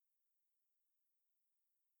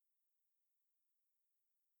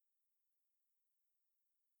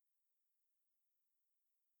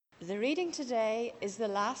The reading today is the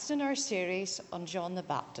last in our series on John the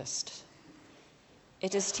Baptist.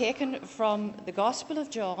 It is taken from the Gospel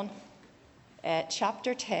of John,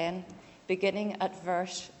 chapter 10, beginning at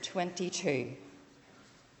verse 22.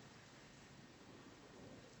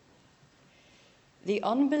 The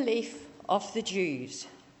unbelief of the Jews.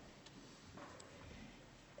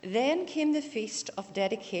 Then came the feast of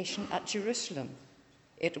dedication at Jerusalem.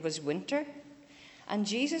 It was winter, and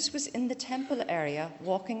Jesus was in the temple area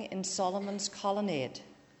walking in Solomon's colonnade.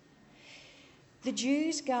 The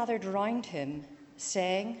Jews gathered round him,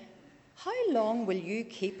 saying, "How long will you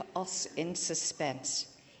keep us in suspense?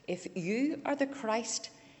 If you are the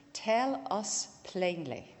Christ, tell us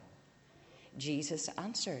plainly." Jesus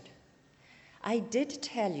answered, "I did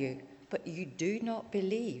tell you, but you do not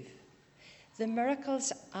believe. The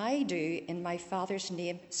miracles I do in my Father's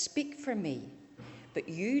name speak for me, but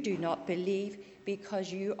you do not believe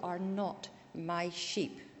because you are not my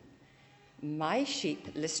sheep. My sheep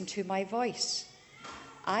listen to my voice.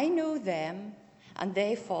 I know them, and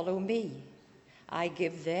they follow me. I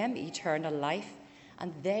give them eternal life,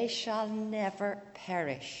 and they shall never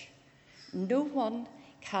perish. No one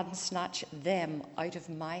can snatch them out of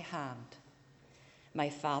my hand. My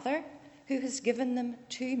Father, who has given them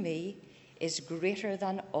to me, is greater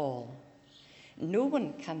than all. No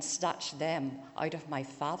one can snatch them out of my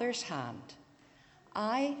Father's hand.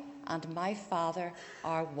 I and my Father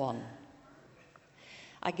are one."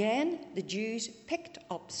 Again, the Jews picked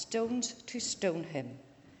up stones to stone him.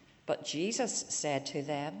 But Jesus said to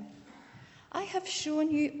them, "I have shown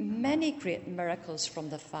you many great miracles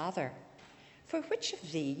from the Father. For which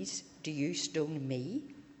of these do you stone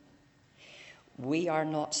me?" "We are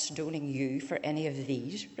not stoning you for any of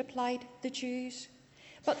these," replied the Jews,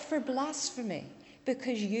 "but for blasphemy,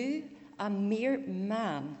 because you, a mere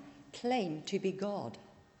man, claim to be God."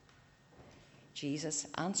 Jesus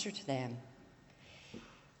answered them,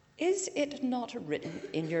 "Is it not written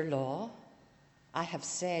in your law, 'I have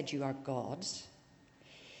said you are gods'?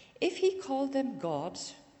 If he called them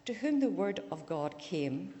gods, to whom the word of God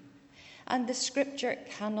came, and the scripture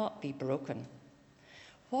cannot be broken,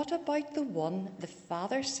 what about the one the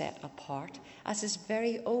Father set apart as his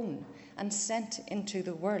very own and sent into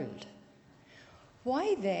the world?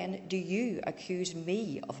 Why then do you accuse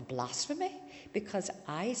me of blasphemy because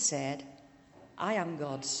I said, 'I am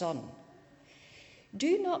God's Son'?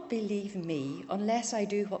 Do not believe me unless I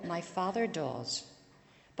do what my Father does.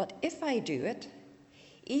 But if I do it,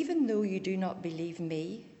 even though you do not believe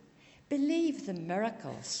me, believe the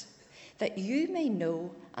miracles, that you may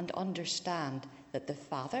know and understand that the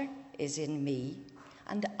Father is in me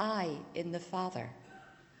and I in the Father."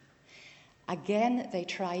 Again they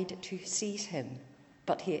tried to seize him,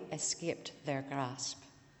 but he escaped their grasp.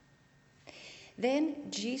 Then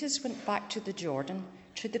Jesus went back to the Jordan,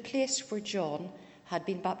 to the place where John had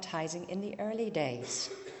been baptizing in the early days.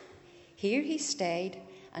 Here he stayed,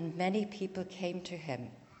 and many people came to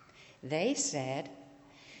him. They said,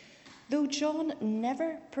 "Though John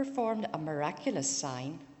never performed a miraculous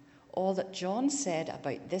sign, all that John said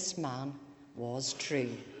about this man was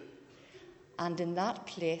true." And in that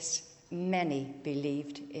place many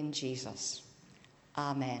believed in Jesus.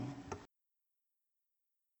 Amen.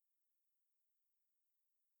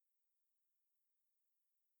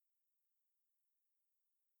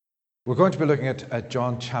 We're going to be looking at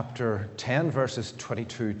John chapter 10, verses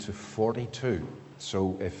 22 to 42.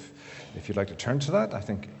 So if you'd like to turn to that, I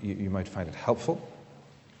think you might find it helpful.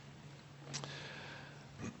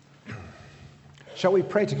 Shall we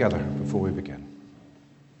pray together before we begin?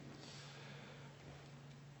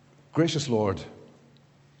 Gracious Lord,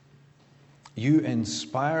 you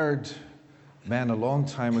inspired men a long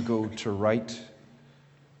time ago to write,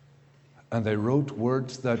 and they wrote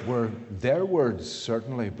words that were their words,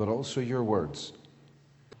 certainly, but also your words.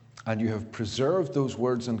 And you have preserved those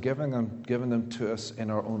words and given them to us in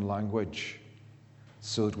our own language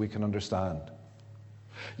so that we can understand.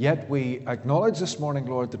 Yet we acknowledge this morning,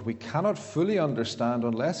 Lord, that we cannot fully understand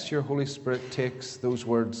unless your Holy Spirit takes those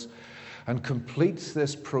words and completes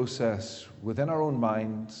this process within our own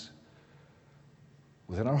minds,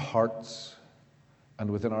 within our hearts,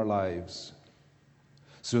 and within our lives,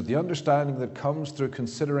 so that the understanding that comes through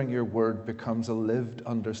considering your word becomes a lived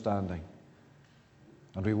understanding,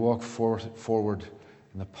 and we walk forward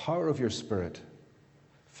in the power of your Spirit,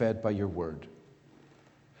 fed by your word.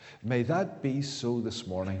 May that be so this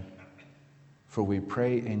morning, for we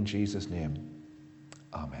pray in Jesus' name.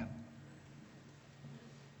 Amen.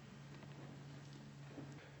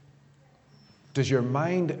 Does your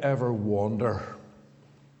mind ever wander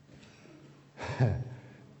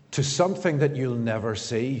to something that you'll never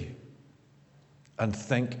see? and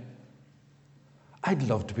think, I'd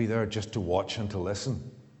love to be there just to watch and to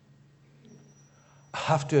listen. I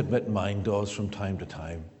have to admit mine does from time to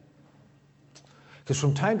time. Because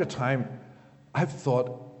from time to time, I've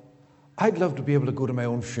thought, I'd love to be able to go to my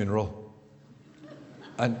own funeral.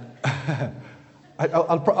 And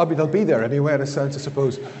I'll be there anyway, in a sense, I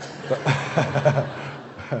suppose.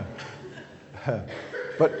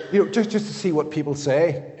 But just to see what people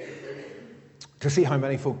say, to see how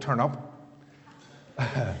many folk turn up,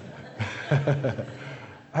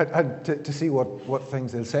 and to see what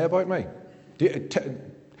things they'll say about me.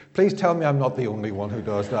 Please tell me I'm not the only one who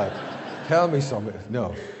does that. Tell me something.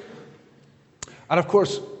 No. And of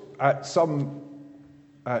course, some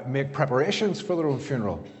make preparations for their own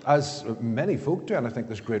funeral, as many folk do, and I think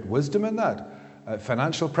there's great wisdom in that.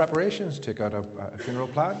 Financial preparations, take out a funeral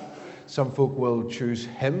plan. Some folk will choose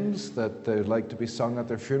hymns that they'd like to be sung at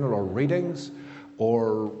their funeral, or readings,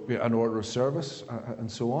 or an order of service,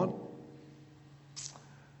 and so on.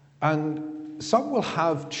 And some will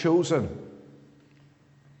have chosen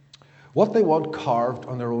what they want carved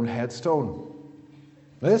on their own headstone.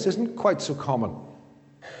 Now, this isn't quite so common.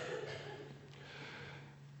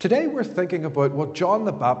 Today we're thinking about what John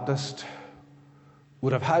the Baptist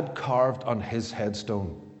would have had carved on his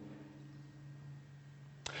headstone.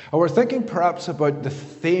 Or we're thinking perhaps about the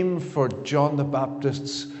theme for John the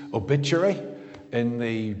Baptist's obituary in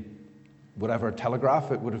the whatever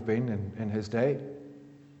telegraph it would have been in his day.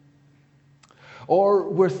 Or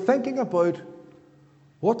we're thinking about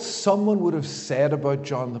what someone would have said about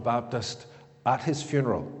John the Baptist at his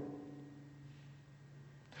funeral.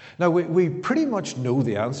 Now, we pretty much know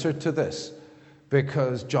the answer to this,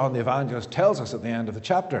 because John the Evangelist tells us at the end of the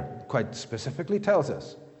chapter, quite specifically tells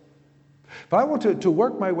us. But I want to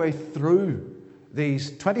work my way through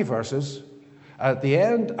these 20 verses. At the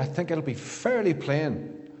end, I think it'll be fairly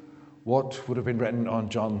plain what would have been written on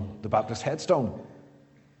John the Baptist's headstone.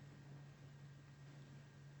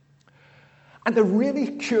 And the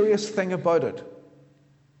really curious thing about it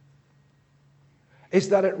is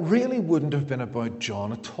that it really wouldn't have been about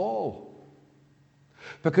John at all.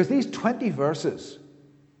 Because these 20 verses,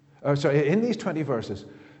 in these 20 verses,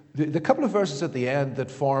 the couple of verses at the end that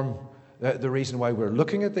form the reason why we're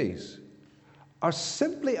looking at these are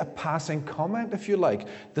simply a passing comment, if you like.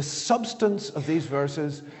 The substance of these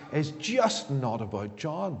verses is just not about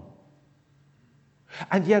John.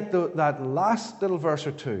 And yet that last little verse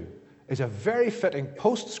or two is a very fitting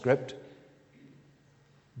postscript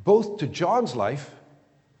both to John's life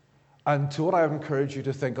and to what I would encourage you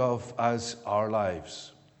to think of as our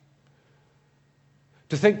lives.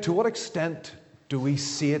 To think, to what extent do we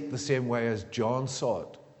see it the same way as John saw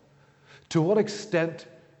it? To what extent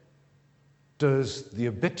does the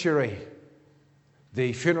obituary,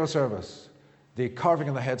 the funeral service, the carving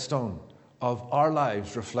on the headstone of our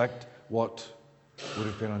lives reflect what would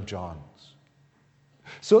have been on John's?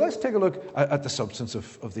 So let's take a look at the substance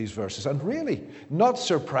of these verses. And really, not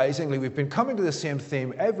surprisingly, we've been coming to the same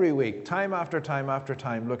theme every week, time after time after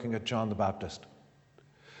time, looking at John the Baptist.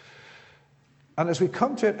 And as we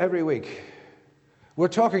come to it every week, we're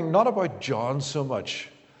talking not about John so much,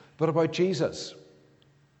 but about Jesus.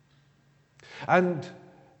 And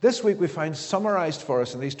this week we find summarized for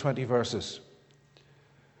us in these 20 verses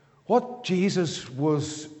what Jesus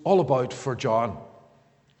was all about for John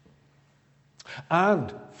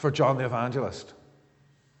and for John the Evangelist,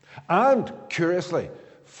 and, curiously,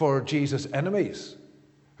 for Jesus' enemies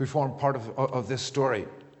who form part of this story.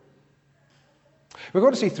 We're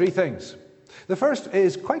going to see three things. The first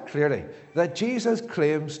is quite clearly that Jesus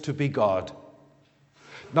claims to be God.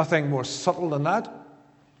 Nothing more subtle than that.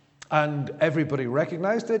 And everybody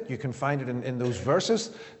recognized it. You can find it in those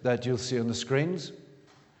verses that you'll see on the screens.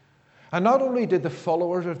 And not only did the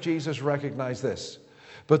followers of Jesus recognize this,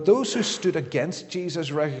 but those who stood against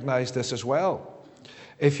Jesus recognized this as well.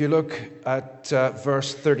 If you look at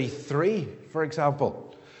verse 33, for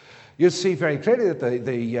example, you'll see very clearly that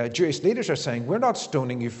the Jewish leaders are saying, we're not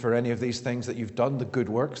stoning you for any of these things that you've done, the good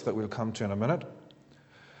works that we'll come to in a minute.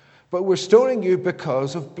 But we're stoning you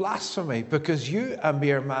because of blasphemy, because you, a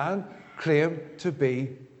mere man, claim to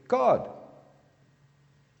be God.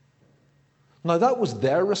 Now that was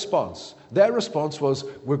their response. Their response was,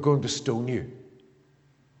 we're going to stone you.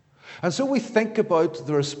 And so we think about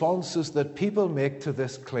the responses that people make to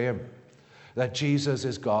this claim that Jesus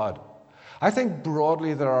is God. I think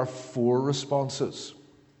broadly there are four responses.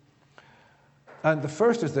 And the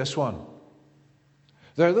first is this one.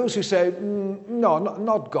 There are those who say, no,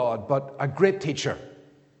 not God, but a great teacher.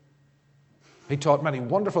 He taught many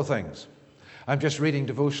wonderful things. I'm just reading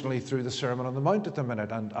devotionally through the Sermon on the Mount at the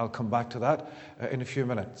minute, and I'll come back to that in a few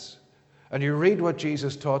minutes. And you read what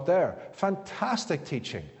Jesus taught there. Fantastic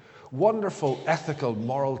teaching. Wonderful, ethical,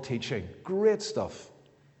 moral teaching. Great stuff.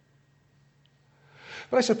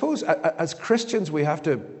 But I suppose as Christians we have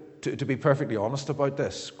to be perfectly honest about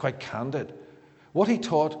this, quite candid. What he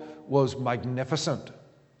taught was magnificent.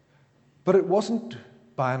 But it wasn't,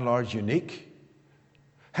 by and large, unique.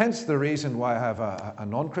 Hence the reason why I have a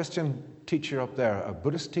non-Christian teacher up there, a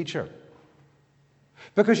Buddhist teacher.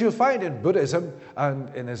 Because you'll find in Buddhism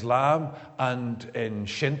and in Islam and in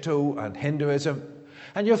Shinto and Hinduism,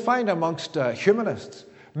 and you'll find amongst humanists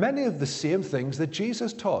many of the same things that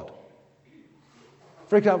Jesus taught.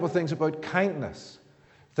 For example, things about kindness,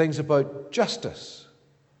 things about justice,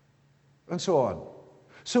 and so on.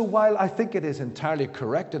 So while I think it is entirely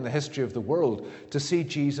correct in the history of the world to see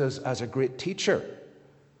Jesus as a great teacher,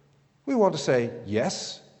 we want to say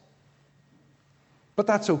yes, but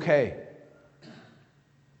that's okay.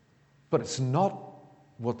 But it's not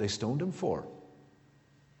what they stoned him for.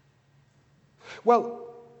 Well,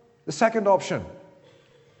 the second option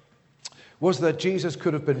was that Jesus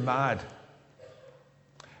could have been mad.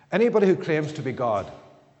 Anybody who claims to be God,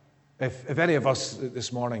 if any of us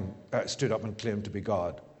this morning stood up and claimed to be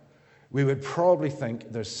God, we would probably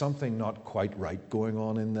think there's something not quite right going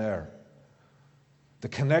on in there. The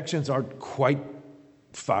connections aren't quite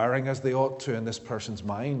firing as they ought to in this person's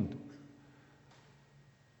mind.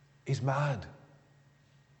 He's mad.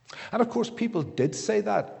 And of course, people did say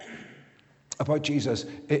that about Jesus.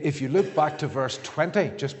 If you look back to verse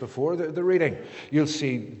 20, just before the reading, you'll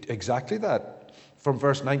see exactly that. From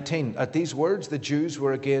verse 19, at these words, the Jews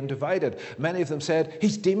were again divided. Many of them said,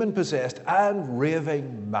 he's demon-possessed and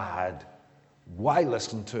raving mad. Why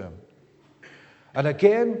listen to him? And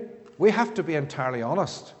again, we have to be entirely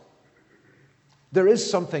honest. There is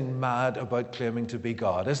something mad about claiming to be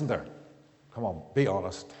God, isn't there? Come on, be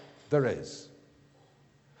honest. There is.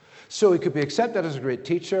 So he could be accepted as a great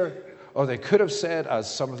teacher, or they could have said,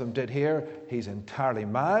 as some of them did here, he's entirely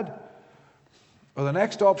mad. Or the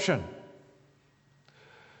next option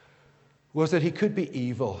was that he could be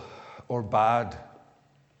evil or bad.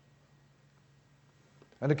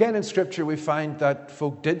 And again in Scripture we find that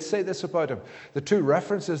folk did say this about him. The two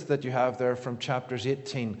references that you have there from chapters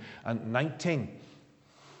 18 and 19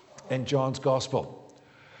 in John's Gospel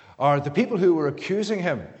are the people who were accusing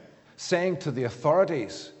him, saying to the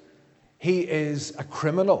authorities, he is a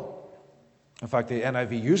criminal. In fact, the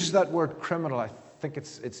NIV uses that word criminal. I think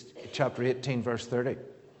it's chapter 18, verse 30.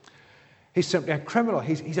 He's simply a criminal.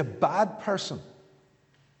 He's a bad person.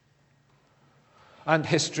 And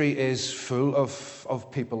history is full of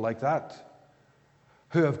people like that,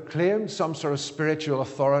 who have claimed some sort of spiritual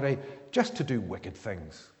authority just to do wicked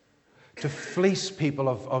things, to fleece people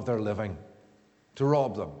of their living, to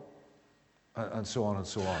rob them, and so on and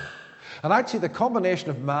so on. And actually the combination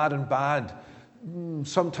of mad and bad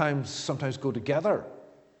sometimes go together.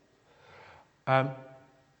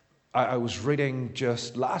 I was reading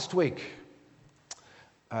just last week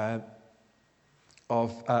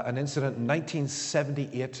of an incident in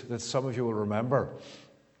 1978 that some of you will remember.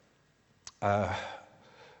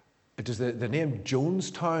 Does the name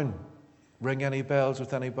Jonestown ring any bells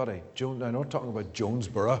with anybody? I'm not talking about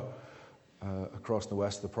Jonesboro across the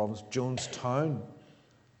west of the province. Jonestown.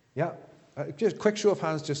 Yeah. Just quick show of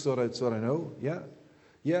hands, just so that I know.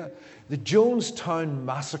 Yeah. The Jonestown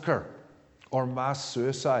massacre, or mass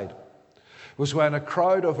suicide, was when a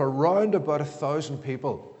crowd of around about 1,000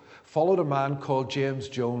 people followed a man called James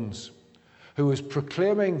Jones, who was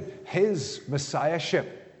proclaiming his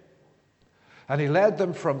messiahship. And he led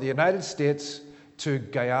them from the United States to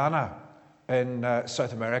Guyana in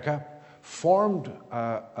South America, formed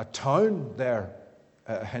a town there,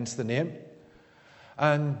 hence the name.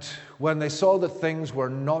 And when they saw that things were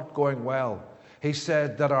not going well, he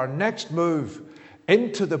said that our next move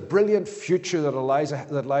into the brilliant future that lies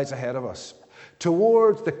ahead of us,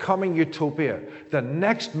 towards the coming utopia, the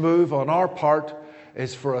next move on our part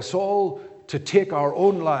is for us all to take our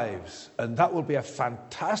own lives. And that will be a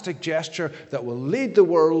fantastic gesture that will lead the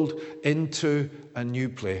world into a new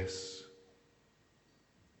place.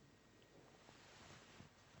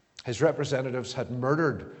 His representatives had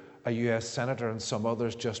murdered a US senator and some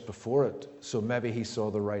others just before it, so maybe he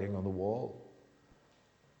saw the writing on the wall.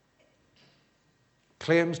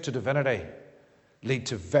 Claims to divinity lead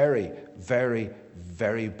to very, very,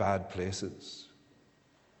 very bad places.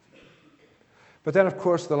 But then, of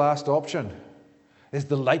course, the last option is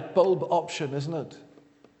the light bulb option, isn't it?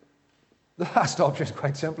 The last option is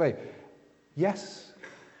quite simply, yes,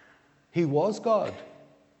 he was God.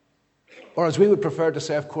 Or as we would prefer to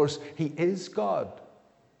say, of course, he is God.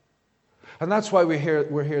 And that's why we're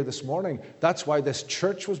here this morning. That's why this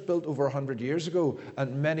church was built over 100 years ago,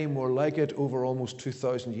 and many more like it over almost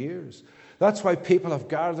 2,000 years. That's why people have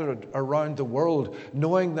gathered around the world,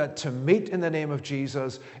 knowing that to meet in the name of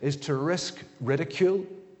Jesus is to risk ridicule,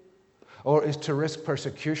 or is to risk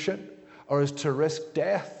persecution, or is to risk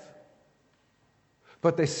death.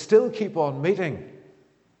 But they still keep on meeting,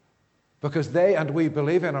 because they and we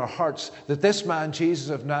believe in our hearts that this man, Jesus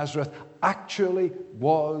of Nazareth, actually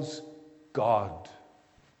was God.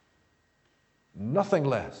 Nothing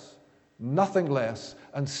less,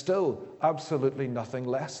 and still absolutely nothing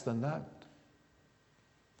less than that.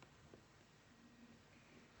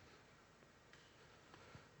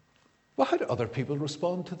 Well, how do other people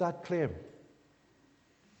respond to that claim?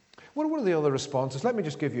 What are the other responses? Let me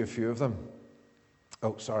just give you a few of them.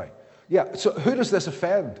 Oh, sorry. Yeah, so who does this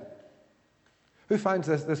offend? Who finds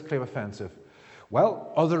this claim offensive?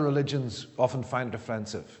 Well, other religions often find it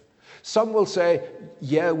offensive. Some will say,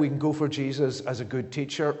 yeah, we can go for Jesus as a good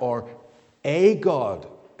teacher, or a God,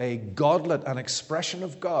 a godlet, an expression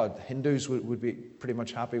of God. Hindus would be pretty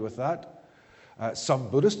much happy with that. Some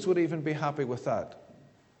Buddhists would even be happy with that.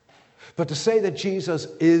 But to say that Jesus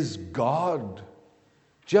is God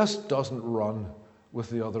just doesn't run with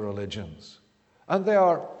the other religions. And they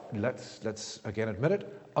are, let's again admit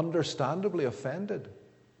it, understandably offended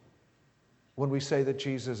when we say that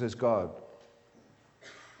Jesus is God.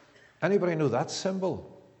 Anybody know that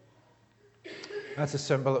symbol? That's a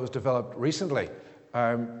symbol that was developed recently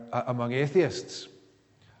among atheists.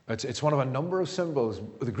 It's one of a number of symbols.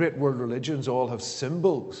 The great world religions all have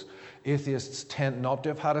symbols. Atheists tend not to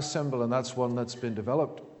have had a symbol, and that's one that's been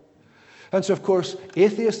developed. And so, of course,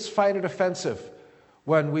 atheists find it offensive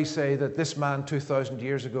when we say that this man 2,000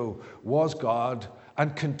 years ago was God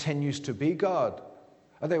and continues to be God.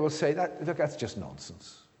 And they will say, that's just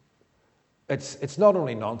nonsense. It's not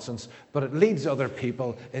only nonsense, but it leads other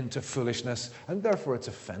people into foolishness, and therefore it's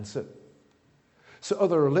offensive. So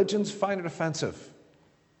other religions find it offensive.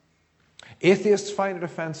 Atheists find it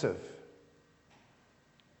offensive.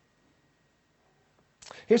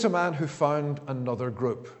 Here's a man who found another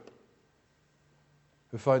group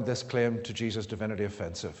who found this claim to Jesus' divinity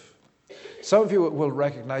offensive. Some of you will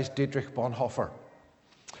recognize Dietrich Bonhoeffer.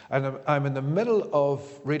 And I'm in the middle of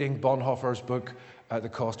reading Bonhoeffer's book, The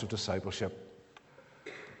Cost of Discipleship.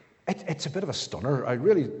 It's a bit of a stunner. I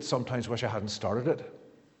really sometimes wish I hadn't started it.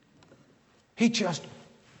 He just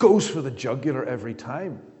goes for the jugular every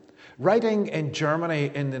time. Writing in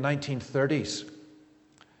Germany in the 1930s,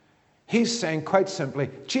 he's saying quite simply,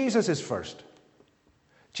 Jesus is first.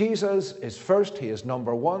 Jesus is first. He is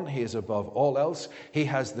number one. He is above all else. He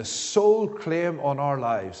has the sole claim on our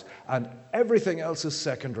lives, and everything else is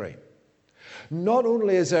secondary. Not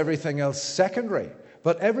only is everything else secondary,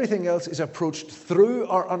 but everything else is approached through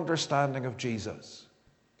our understanding of Jesus,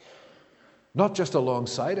 not just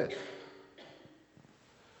alongside it.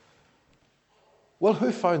 Well,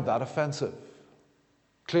 who found that offensive?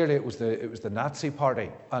 Clearly, it was the Nazi Party,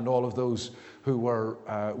 and all of those who were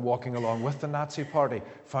walking along with the Nazi Party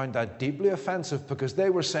found that deeply offensive, because they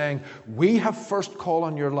were saying, we have first call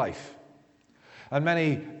on your life. And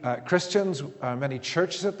many Christians, many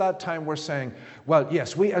churches at that time were saying, well,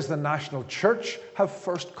 yes, we as the national church have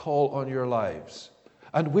first call on your lives,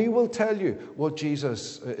 and we will tell you what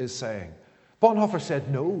Jesus is saying. Bonhoeffer said,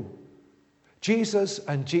 no. Jesus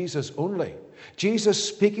and Jesus only. Jesus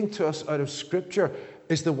speaking to us out of Scripture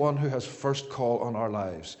is the one who has first call on our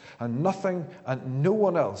lives. And nothing and no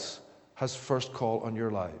one else has first call on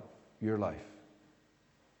your life.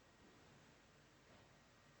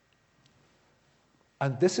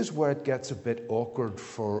 And this is where it gets a bit awkward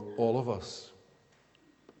for all of us.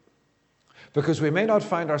 Because we may not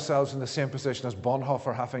find ourselves in the same position as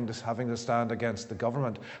Bonhoeffer, having to stand against the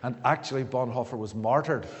government. And actually, Bonhoeffer was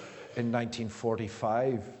martyred in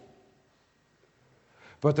 1945.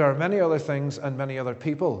 But there are many other things and many other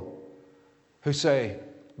people who say,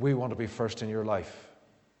 we want to be first in your life.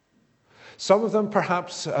 Some of them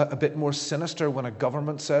perhaps a bit more sinister when a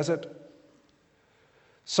government says it.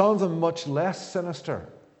 Some of them much less sinister.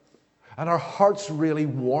 And our hearts really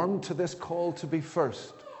warm to this call to be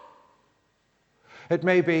first. It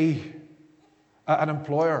may be an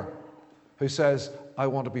employer who says, I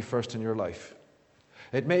want to be first in your life.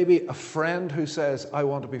 It may be a friend who says, I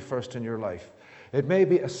want to be first in your life. It may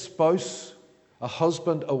be a spouse, a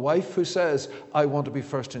husband, a wife who says, I want to be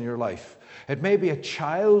first in your life. It may be a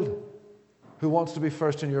child who wants to be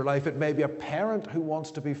first in your life. It may be a parent who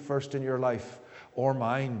wants to be first in your life, or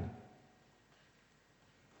mine.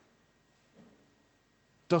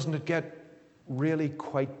 Doesn't it get really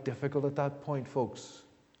quite difficult at that point, folks?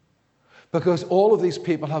 Because all of these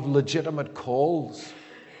people have legitimate calls.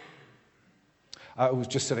 I was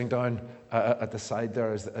just sitting down at the side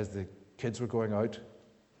there as the kids were going out,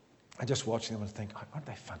 and just watching them and thinking, aren't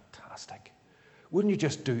they fantastic? Wouldn't you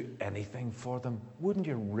just do anything for them? Wouldn't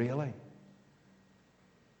you really?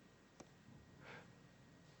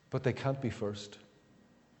 But they can't be first.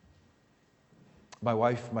 My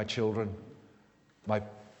wife, my children,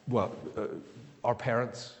 our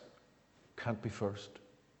parents can't be first.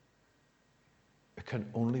 It can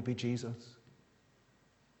only be Jesus.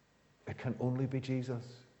 It can only be Jesus.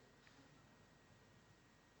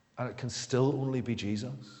 And it can still only be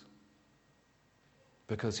Jesus.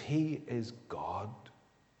 Because he is God.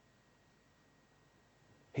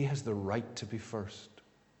 He has the right to be first.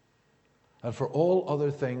 And for all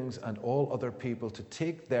other things and all other people to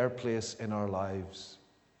take their place in our lives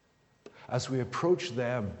as we approach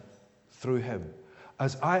them through him.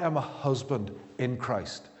 As I am a husband in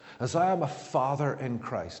Christ, as I am a father in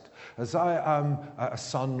Christ, as I am a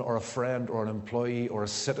son or a friend or an employee or a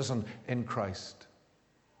citizen in Christ.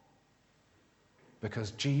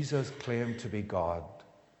 Because Jesus claimed to be God.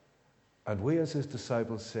 And we as his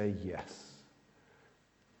disciples say yes.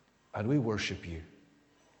 And we worship you.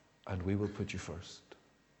 And we will put you first.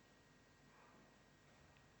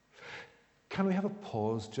 Can we have a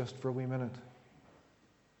pause just for a wee minute?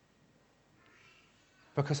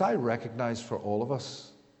 Because I recognize for all of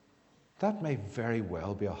us, that may very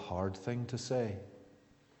well be a hard thing to say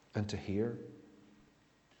and to hear.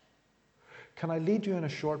 Can I lead you in a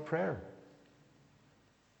short prayer?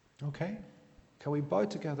 Okay. Can we bow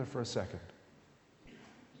together for a second?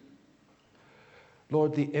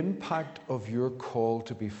 Lord, the impact of your call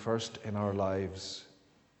to be first in our lives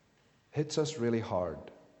hits us really hard.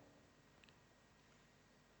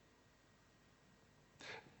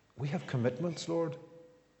 We have commitments, Lord.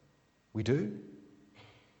 We do.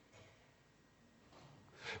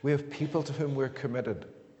 We have people to whom we're committed.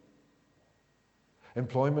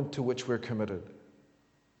 Employment to which we're committed.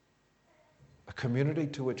 A community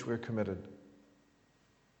to which we're committed.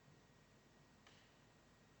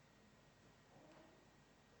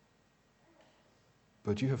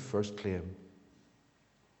 But you have first claim.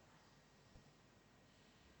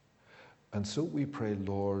 And so we pray,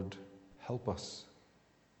 Lord, help us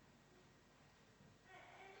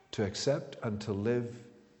to accept and to live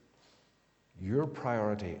your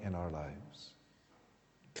priority in our lives.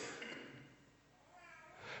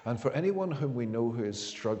 And for anyone whom we know who is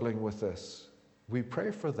struggling with this, we pray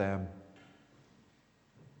for them.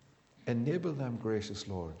 Enable them, gracious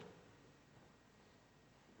Lord,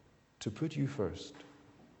 to put you first.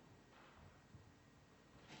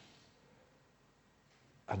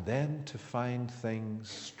 And then to find things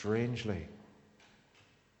strangely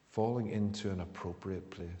falling into an appropriate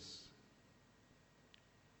place.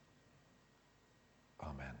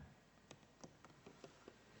 Amen.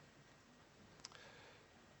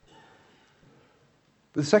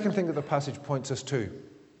 The second thing that the passage points us to,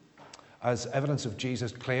 as evidence of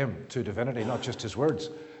Jesus' claim to divinity, not just his words,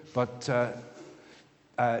 but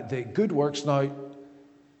the good works now,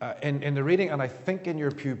 in the reading, and I think in your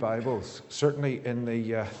pew Bibles, certainly in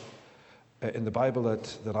the Bible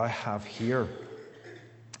that I have here,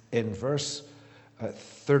 in verse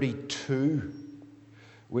 32,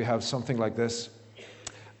 we have something like this.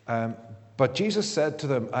 But Jesus said to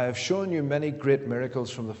them, I have shown you many great miracles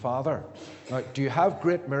from the Father. Now, do you have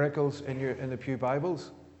great miracles in the pew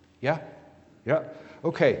Bibles? Yeah? Yeah?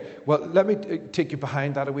 Okay. Well, let me take you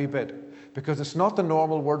behind that a wee bit, because it's not the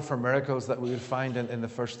normal word for miracles that we would find in the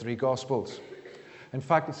first three Gospels. In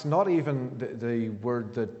fact, it's not even the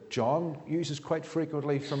word that John uses quite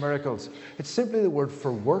frequently for miracles. It's simply the word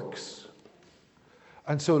for works.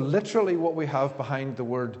 And so literally what we have behind the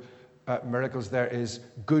word miracles there is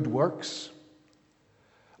good works.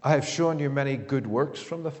 I have shown you many good works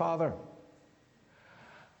from the Father.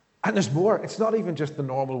 And there's more. It's not even just the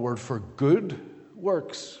normal word for good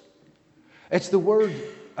works. It's the word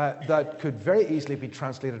that could very easily be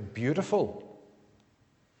translated beautiful.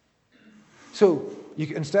 So,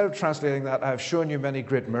 instead of translating that, I have shown you many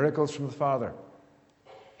great miracles from the Father,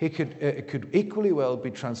 it could equally well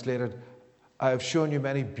be translated, I have shown you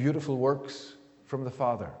many beautiful works from the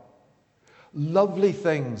Father. Lovely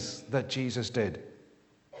things that Jesus did.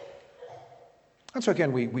 And so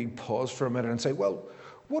again, we pause for a minute and say, well,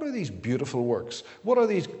 what are these beautiful works? What are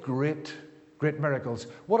these great miracles?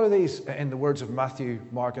 What are these, in the words of Matthew,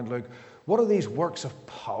 Mark, and Luke, what are these works of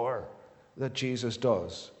power that Jesus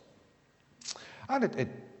does? And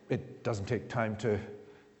it doesn't take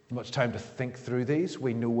much time to think through these.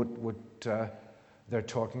 We know what they're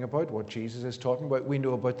talking about, what Jesus is talking about. We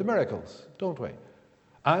know about the miracles, don't we?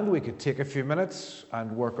 And we could take a few minutes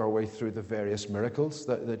and work our way through the various miracles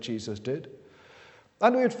that Jesus did.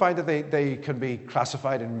 And we would find that they can be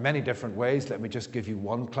classified in many different ways. Let me just give you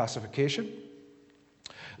one classification.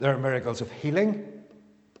 There are miracles of healing,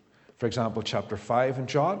 for example, chapter 5 in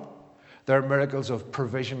John. There are miracles of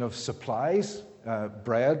provision of supplies,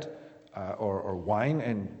 bread or wine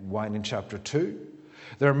in chapter 2.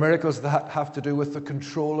 There are miracles that have to do with the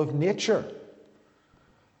control of nature.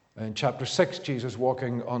 In chapter 6, Jesus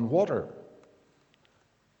walking on water.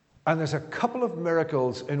 And there's a couple of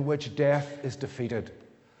miracles in which death is defeated.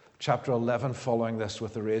 Chapter 11 following this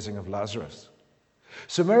with the raising of Lazarus.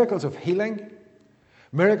 So miracles of healing,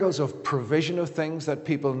 miracles of provision of things that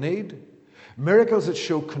people need, miracles that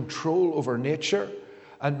show control over nature,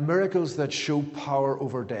 and miracles that show power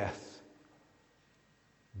over death.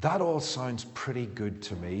 That all sounds pretty good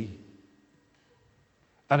to me.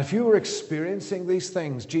 And if you were experiencing these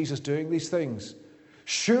things, Jesus doing these things,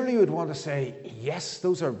 surely you would want to say, yes,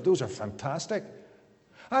 those are fantastic.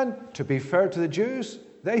 And to be fair to the Jews,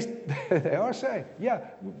 they are saying, yeah,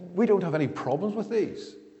 we don't have any problems with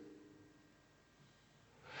these.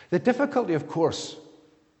 The difficulty, of course,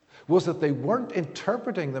 was that they weren't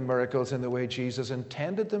interpreting the miracles in the way Jesus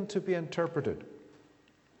intended them to be interpreted.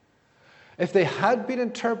 If they had been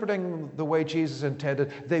interpreting the way Jesus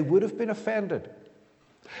intended, they would have been offended.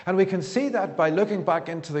 And we can see that by looking back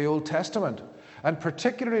into the Old Testament, and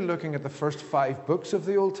particularly looking at the first 5 books of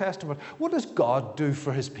the Old Testament. What does God do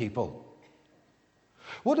for his people?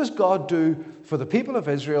 What does God do for the people of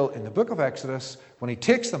Israel in the book of Exodus when he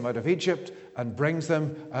takes them out of Egypt and brings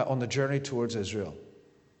them on the journey towards Israel?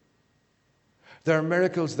 There are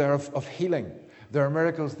miracles there of healing. There are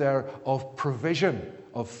miracles there of provision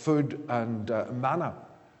of food and manna.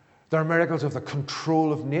 There are miracles of the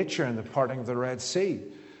control of nature and the parting of the Red Sea.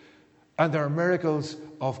 And there are miracles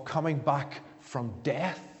of coming back from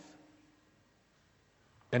death.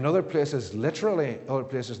 In other places, literally, other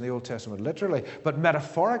places in the Old Testament, literally, but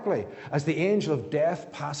metaphorically, as the angel of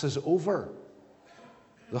death passes over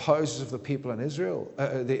the houses of the people in Israel,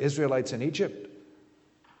 the Israelites in Egypt,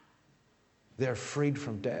 they're freed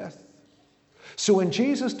from death. So when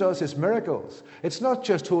Jesus does his miracles, it's not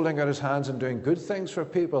just holding out his hands and doing good things for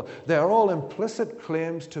people. They are all implicit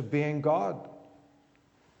claims to being God.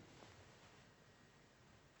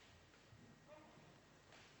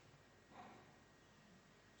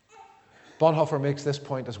 Bonhoeffer makes this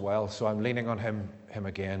point as well, so I'm leaning on him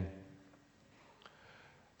again.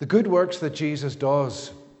 The good works that Jesus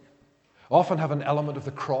does often have an element of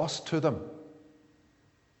the cross to them.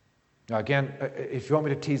 Now again, if you want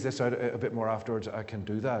me to tease this out a bit more afterwards, I can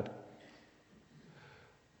do that.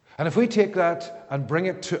 And if we take that and bring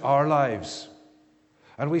it to our lives,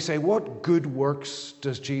 and we say, what good works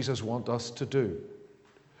does Jesus want us to do?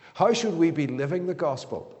 How should we be living the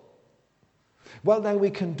gospel? Well, then we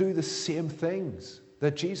can do the same things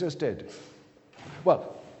that Jesus did.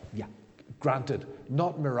 Well, yeah, granted,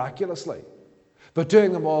 not miraculously, but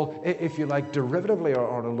doing them all, if you like, derivatively or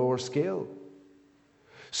on a lower scale.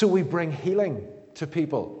 So we bring healing to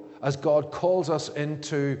people as God calls us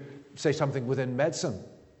into, say, something within medicine,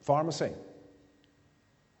 pharmacy.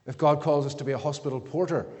 If God calls us to be a hospital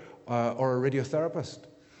porter or a radiotherapist,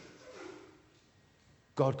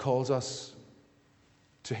 God calls us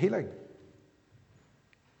to healing.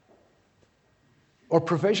 Or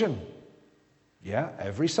provision. Yeah,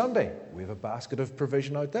 every Sunday we have a basket of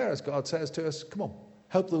provision out there as God says to us, come on,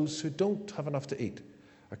 help those who don't have enough to eat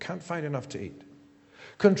or can't find enough to eat.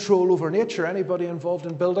 Control over nature. Anybody involved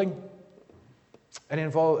in building?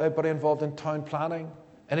 Anybody involved in town planning?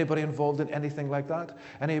 Anybody involved in anything like that?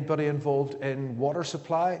 Anybody involved in water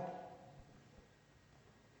supply?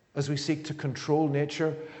 As we seek to control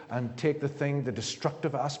nature and take the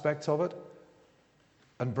destructive aspects of it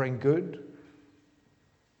and bring good.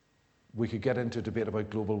 We could get into a debate about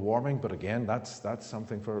global warming, but again, that's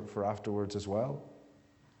something for afterwards as well.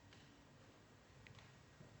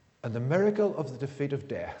 And the miracle of the defeat of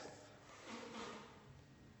death.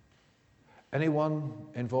 Anyone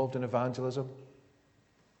involved in evangelism?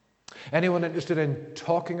 Anyone interested in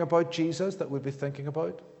talking about Jesus that we'd be thinking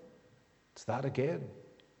about? It's that again.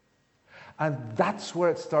 And that's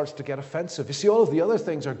where it starts to get offensive. You see, all of the other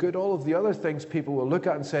things are good. All of the other things people will look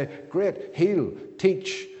at and say, great, heal,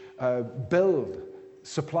 teach, build,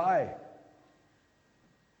 supply.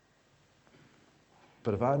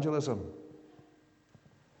 But evangelism,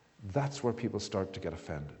 that's where people start to get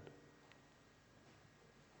offended.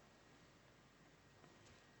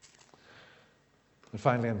 And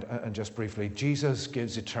finally, and just briefly, Jesus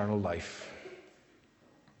gives eternal life.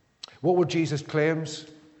 What were Jesus' claims?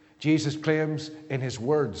 Jesus claims in his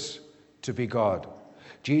words to be God.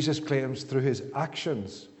 Jesus claims through his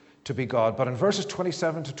actions to be God. But in verses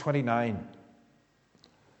 27 to 29,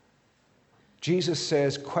 Jesus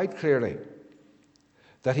says quite clearly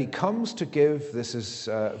that he comes to give, this is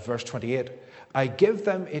verse 28, I give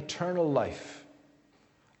them eternal life.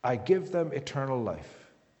 I give them eternal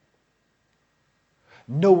life.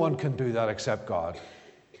 No one can do that except God.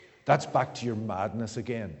 That's back to your madness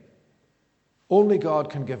again. Only God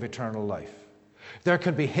can give eternal life. There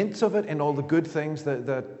can be hints of it in all the good things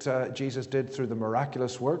that Jesus did through the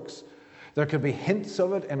miraculous works. There can be hints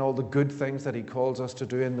of it in all the good things that he calls us to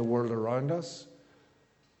do in the world around us.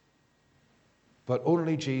 But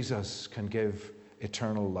only Jesus can give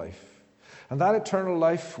eternal life. And that eternal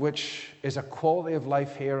life, which is a quality of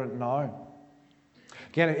life here and now.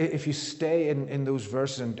 Again, if you stay in those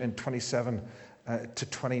verses in 27 to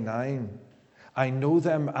 29, I know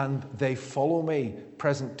them and they follow me,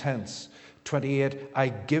 present tense. 28, I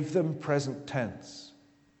give them, present tense.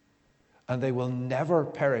 And they will never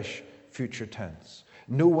perish, future tense.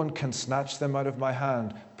 No one can snatch them out of my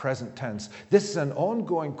hand, present tense. This is an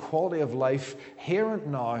ongoing quality of life here and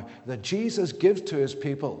now that Jesus gives to his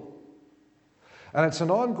people. And it's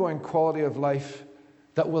an ongoing quality of life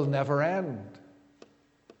that will never end.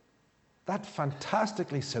 That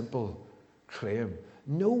fantastically simple claim.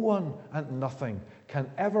 No one and nothing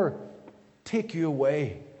can ever take you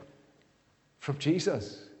away from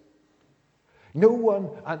Jesus. No one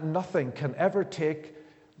and nothing can ever take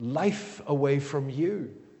life away from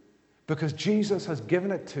you, because Jesus has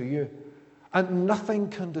given it to you and nothing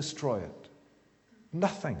can destroy it.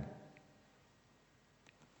 Nothing.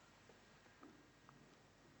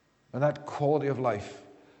 And that quality of life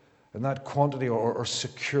and that quantity or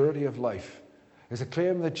security of life is a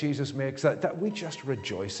claim that Jesus makes that we just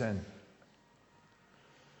rejoice in.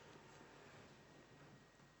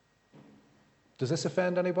 Does this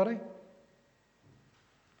offend anybody?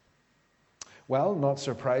 Well, not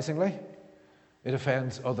surprisingly, it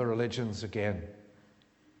offends other religions again.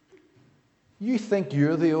 You think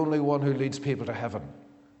you're the only one who leads people to heaven.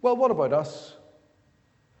 Well, what about us?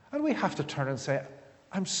 And we have to turn and say,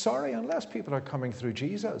 I'm sorry, unless people are coming through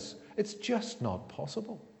Jesus, it's just not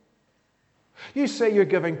possible. You say you're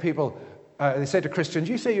giving people, they say to Christians,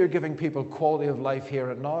 you say you're giving people quality of life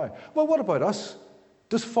here and now. Well, what about us?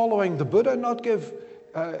 Does following the Buddha not give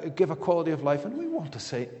a quality of life? And we want to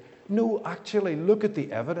say, no, actually, look at the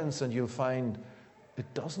evidence and you'll find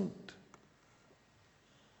it doesn't.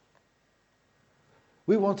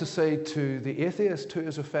 We want to say to the atheist who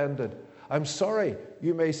is offended, I'm sorry,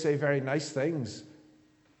 you may say very nice things,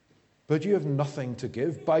 but you have nothing to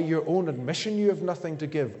give. By your own admission, you have nothing to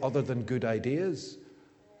give other than good ideas.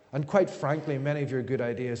 And quite frankly, many of your good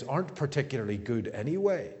ideas aren't particularly good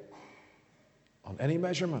anyway, on any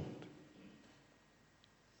measurement.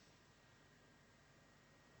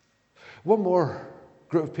 One more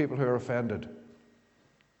group of people who are offended.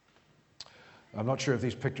 I'm not sure if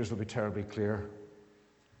these pictures will be terribly clear.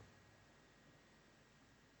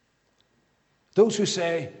 Those who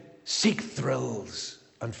say, seek thrills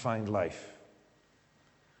and find life.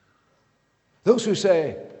 Those who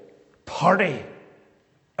say, party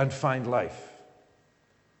and find life.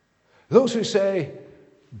 Those who say,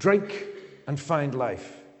 drink and find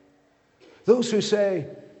life. Those who say,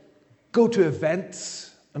 go to events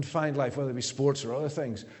and find life, whether it be sports or other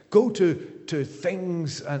things. Go to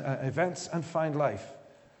things and events and find life.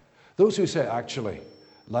 Those who say, actually,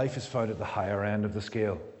 life is found at the higher end of the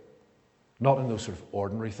scale, not in those sort of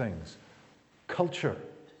ordinary things. Culture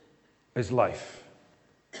is life.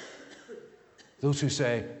 Those who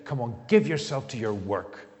say, come on, give yourself to your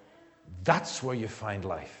work. That's where you find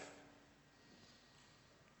life.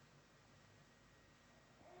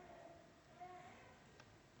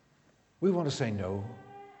 We want to say no.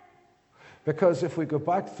 Because if we go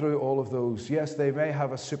back through all of those, yes, they may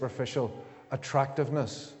have a superficial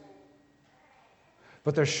attractiveness,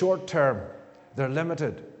 but they're short-term, they're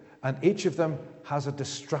limited, and each of them has a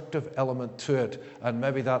destructive element to it. And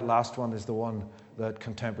maybe that last one is the one that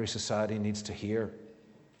contemporary society needs to hear.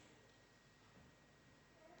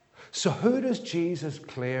 So who does Jesus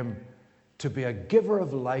claim to be a giver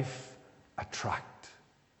of life attract?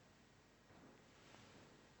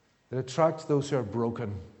 It attracts those who are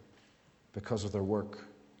broken because of their work.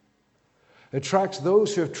 It attracts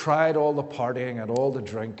those who have tried all the partying and all the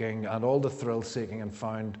drinking and all the thrill-seeking and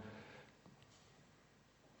found,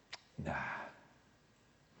 nah.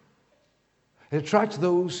 It attracts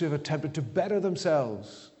those who have attempted to better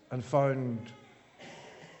themselves and found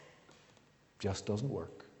just doesn't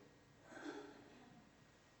work.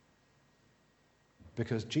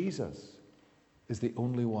 Because Jesus is the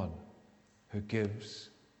only one who gives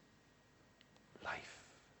life.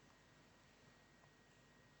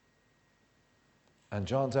 And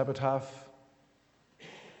John's epitaph,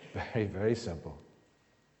 very, very simple.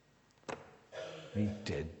 He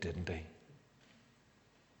did, didn't he?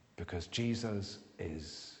 Because Jesus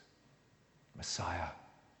is Messiah,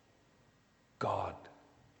 God,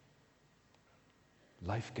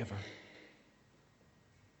 life giver.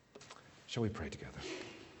 Shall we pray together?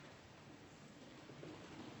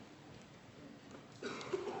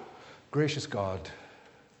 Gracious God,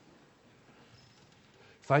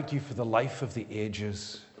 thank you for the life of the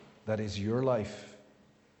ages that is your life,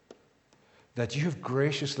 that you have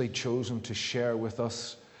graciously chosen to share with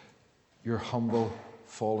us your humble,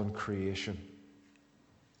 fallen creation.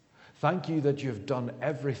 Thank you that you have done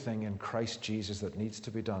everything in Christ Jesus that needs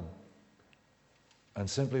to be done, and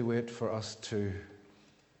simply wait for us to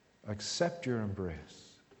accept your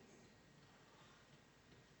embrace.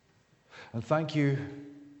 And thank you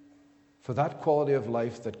for that quality of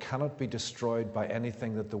life that cannot be destroyed by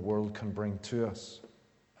anything that the world can bring to us,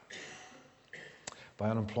 by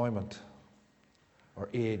unemployment, or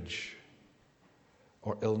age,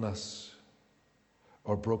 or illness,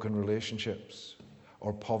 or broken relationships,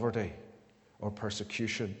 or poverty, or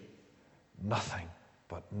persecution. Nothing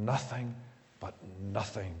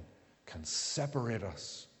can separate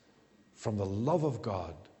us from the love of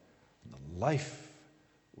God and the life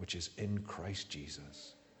which is in Christ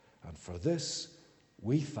Jesus. And for this,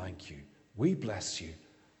 we thank you, we bless you,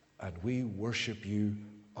 and we worship you,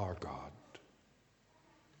 our God.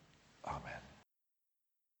 Amen.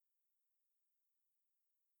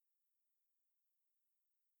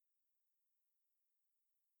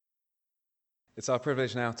 It's our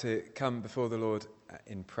privilege now to come before the Lord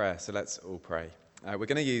in prayer, so let's all pray. We're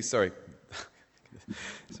going to use, sorry,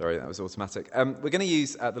 that was automatic. We're going to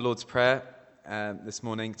use the Lord's Prayer this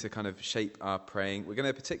morning to kind of shape our praying. We're going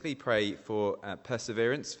to particularly pray for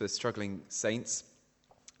perseverance for struggling saints.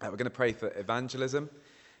 We're going to pray for evangelism,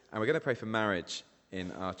 and we're going to pray for marriage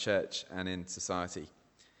in our church and in society.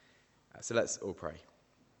 So let's all pray.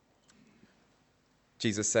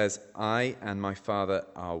 Jesus says, "I and my Father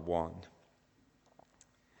are one.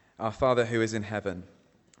 Our Father who is in heaven,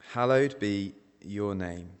 hallowed be your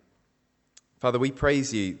name." Father, we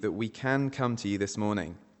praise you that we can come to you this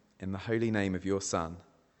morning in the holy name of your Son,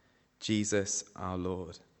 Jesus our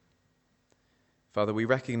Lord. Father, we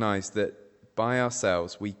recognize that by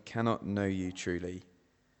ourselves we cannot know you truly.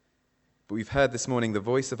 But we've heard this morning the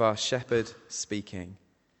voice of our shepherd speaking,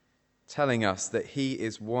 telling us that he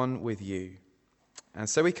is one with you. And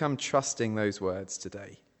so we come trusting those words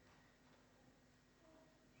today.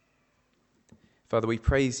 Father, we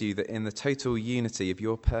praise you that in the total unity of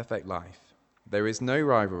your perfect life, there is no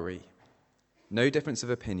rivalry, no difference of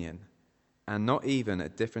opinion, and not even a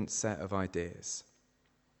different set of ideas.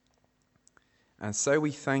 And so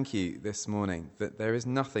we thank you this morning that there is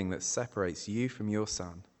nothing that separates you from your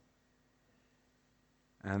Son.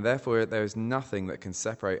 And therefore there is nothing that can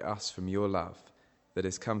separate us from your love that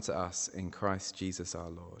has come to us in Christ Jesus our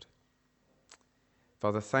Lord.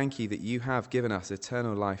 Father, thank you that you have given us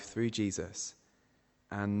eternal life through Jesus,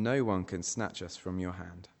 and no one can snatch us from your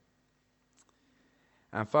hand.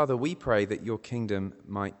 And Father, we pray that your kingdom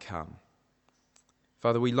might come.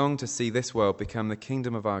 Father, we long to see this world become the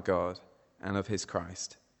kingdom of our God and of his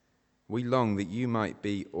Christ. We long that you might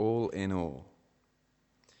be all in all.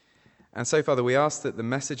 And so, Father, we ask that the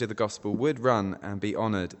message of the gospel would run and be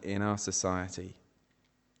honoured in our society.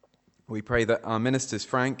 We pray that our ministers,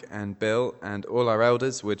 Frank and Bill, and all our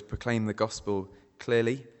elders would proclaim the gospel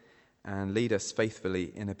clearly and lead us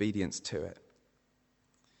faithfully in obedience to it.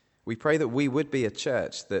 We pray that we would be a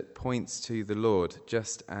church that points to the Lord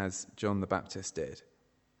just as John the Baptist did.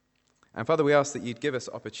 And Father, we ask that you'd give us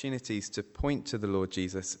opportunities to point to the Lord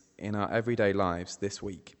Jesus in our everyday lives this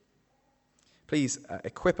week. Please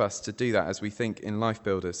equip us to do that as we think in Life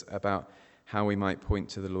Builders about how we might point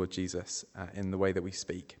to the Lord Jesus in the way that we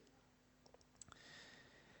speak.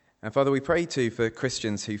 And Father, we pray too for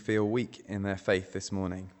Christians who feel weak in their faith this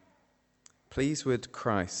morning. Please would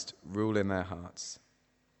Christ rule in their hearts.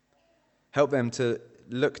 Help them to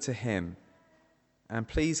look to him, and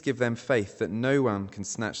please give them faith that no one can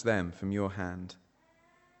snatch them from your hand.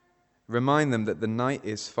 Remind them that the night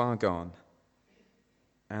is far gone,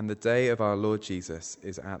 and the day of our Lord Jesus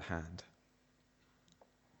is at hand.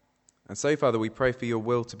 And so, Father, we pray for your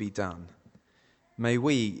will to be done. May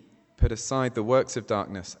we put aside the works of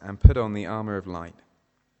darkness and put on the armour of light.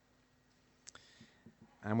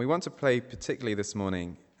 And we want to pray particularly this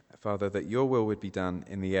morning, Father, that your will would be done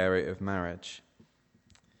in the area of marriage.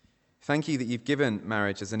 Thank you that you've given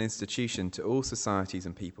marriage as an institution to all societies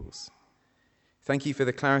and peoples. Thank you for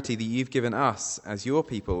the clarity that you've given us as your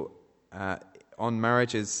people on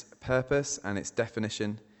marriage's purpose and its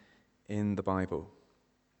definition in the Bible.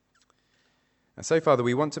 And so, Father,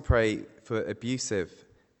 we want to pray for abusive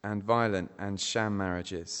and violent and sham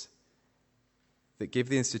marriages that give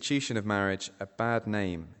the institution of marriage a bad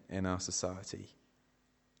name in our society.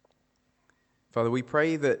 Father, we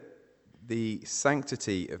pray that the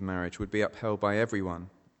sanctity of marriage would be upheld by everyone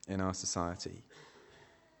in our society.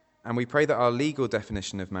 And we pray that our legal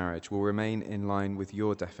definition of marriage will remain in line with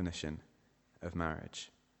your definition of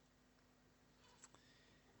marriage.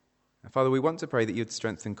 And Father, we want to pray that you'd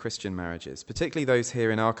strengthen Christian marriages, particularly those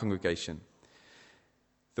here in our congregation,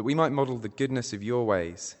 that we might model the goodness of your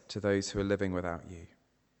ways to those who are living without you.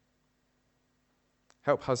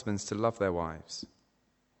 Help husbands to love their wives,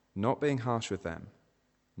 not being harsh with them,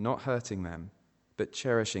 not hurting them, but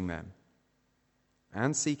cherishing them,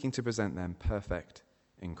 and seeking to present them perfect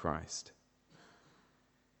in Christ.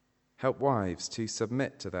 Help wives to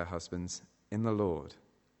submit to their husbands in the Lord,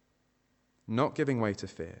 not giving way to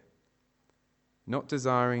fear, not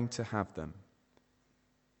desiring to have them,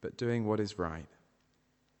 but doing what is right.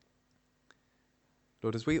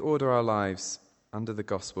 Lord, as we order our lives under the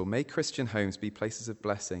gospel, may Christian homes be places of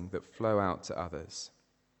blessing that flow out to others.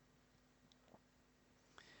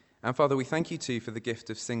 And Father, we thank you too for the gift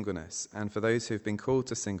of singleness and for those who have been called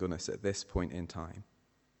to singleness at this point in time.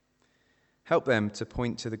 Help them to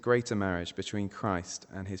point to the greater marriage between Christ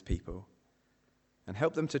and his people, and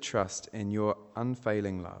help them to trust in your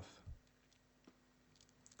unfailing love.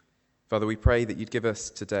 Father, we pray that you'd give us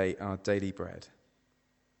today our daily bread.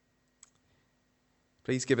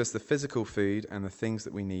 Please give us the physical food and the things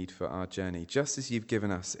that we need for our journey, just as you've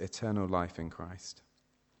given us eternal life in Christ.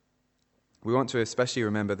 We want to especially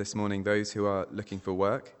remember this morning those who are looking for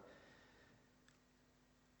work,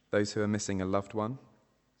 those who are missing a loved one,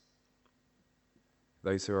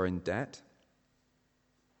 those who are in debt,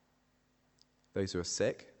 those who are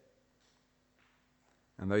sick,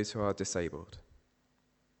 and those who are disabled.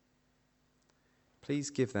 Please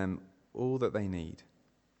give them all that they need.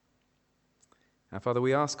 And Father,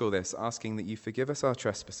 we ask all this, asking that you forgive us our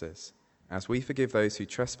trespasses, as we forgive those who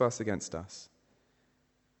trespass against us,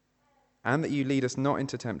 and that you lead us not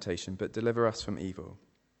into temptation, but deliver us from evil.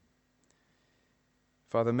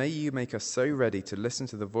 Father, may you make us so ready to listen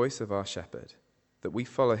to the voice of our shepherd, that we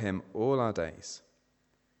follow him all our days,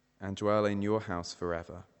 and dwell in your house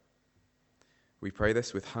forever. We pray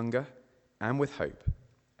this with hunger and with hope,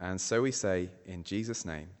 and so we say, in Jesus'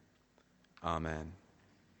 name, Amen.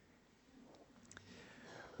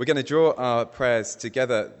 We're going to draw our prayers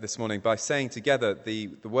together this morning by saying together the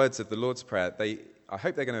words of the Lord's Prayer. I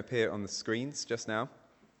hope they're going to appear on the screens just now.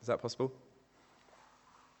 Is that possible?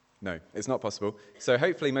 No, it's not possible. So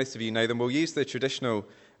hopefully most of you know them. We'll use the traditional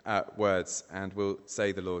words and we'll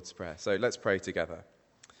say the Lord's Prayer. So let's pray together.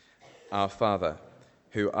 Our Father,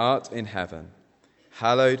 who art in heaven,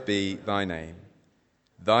 hallowed be thy name.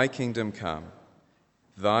 Thy kingdom come,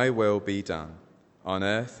 thy will be done, on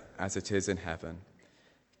earth as it is in heaven.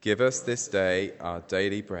 Give us this day our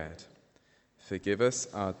daily bread. Forgive us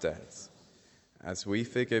our debts, as we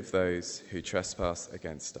forgive those who trespass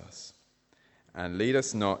against us. And lead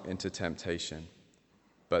us not into temptation,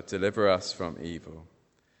 but deliver us from evil.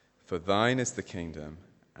 For thine is the kingdom,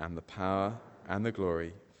 and the power, and the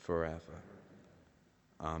glory forever.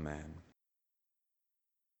 Amen.